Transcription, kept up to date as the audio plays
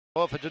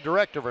know if it's a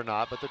directive or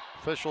not, but the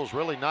officials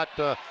really not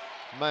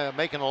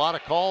making a lot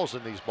of calls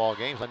in these ball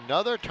games.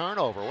 Another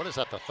turnover. What is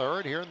that, the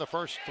third here in the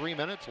first 3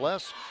 minutes?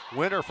 Less.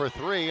 Wynter for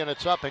three, and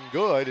it's up and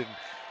good.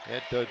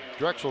 And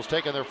Drexel's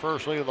taking their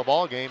first lead of the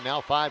ball game, now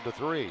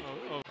 5-3.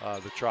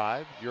 The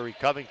Tribe, Yuri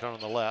Covington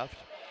on the left.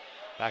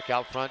 Back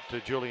out front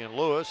to Julian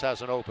Lewis,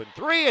 has an open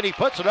three, and he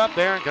puts it up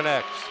there and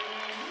connects.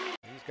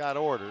 He's got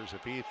orders.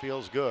 If he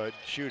feels good,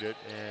 shoot it,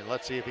 and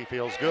let's see if he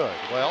feels good.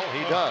 Well, he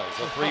does.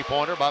 A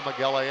three-pointer by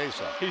Miguel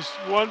Ayesa. He's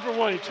 1 for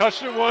 1. He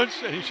touched it once,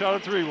 and he shot a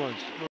three once.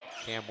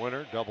 Camren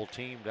Wynter double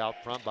teamed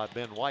out front by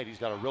Ben White. He's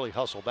got to really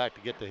hustle back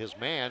to get to his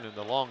man, and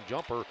the long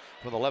jumper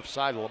from the left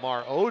side of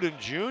Lamar Odom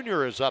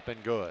Jr. is up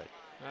and good.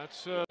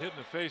 That's hit in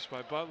the face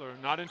by Butler.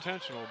 Not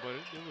intentional, but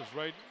it was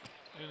right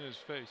in his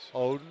face.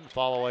 Odom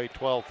follow a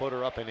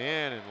 12-footer up and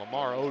in, and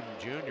Lamar Odom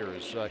Jr.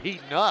 is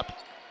heating up.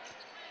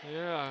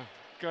 Yeah,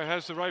 guy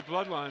has the right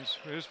bloodlines.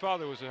 His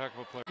father was a heck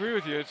of a player. I agree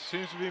with you. It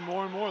seems to be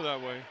more and more that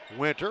way.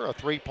 Wynter, a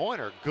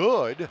three-pointer,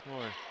 good.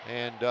 Boy.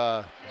 And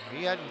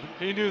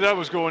he knew that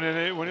was going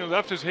in. When he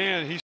left his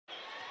hand, he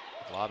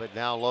lob it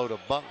down low to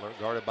Butler,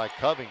 guarded by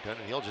Covington,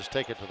 and he'll just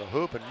take it to the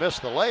hoop and miss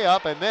the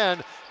layup. And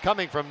then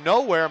coming from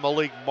nowhere,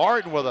 Malik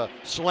Martin with a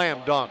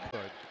slam dunk.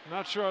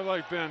 Not sure I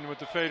like Ben with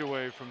the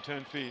fadeaway from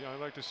 10 feet. I'd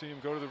like to see him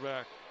go to the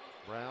rack.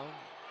 Brown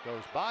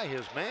goes by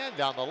his man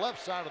down the left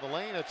side of the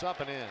lane. It's up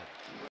and in.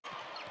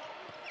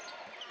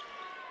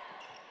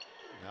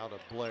 Now to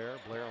Blair.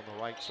 Blair on the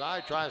right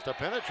side tries to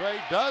penetrate,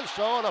 does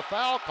so, and a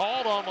foul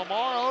called on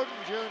Lamar Odom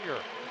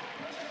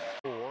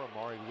Jr.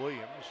 Amari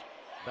Williams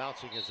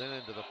bouncing his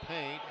into the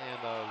paint, and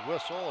the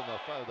whistle,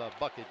 and the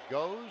bucket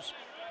goes.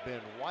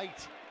 Ben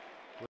White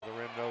with the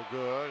rim no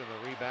good, and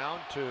the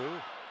rebound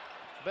to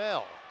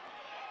Bell.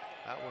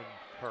 That one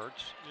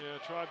hurts. Yeah,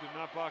 Tribe did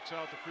not box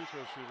out the free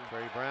throw shooter.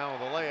 Trey Brown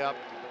with the layup,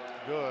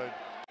 good.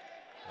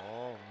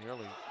 Oh,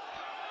 nearly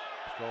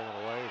stolen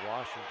away.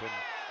 Washington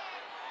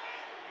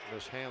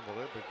mishandled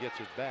it, but gets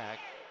it back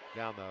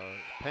down the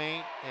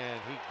paint, and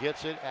he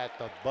gets it at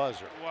the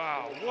buzzer.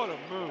 Wow, what a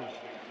move.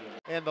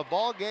 And the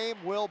ball game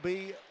will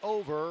be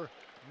over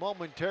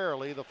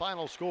momentarily. The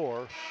final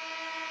score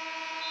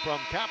from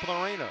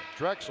Kaplan Arena,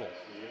 Drexel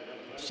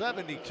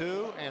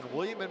 72 and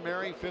William &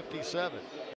 Mary 57.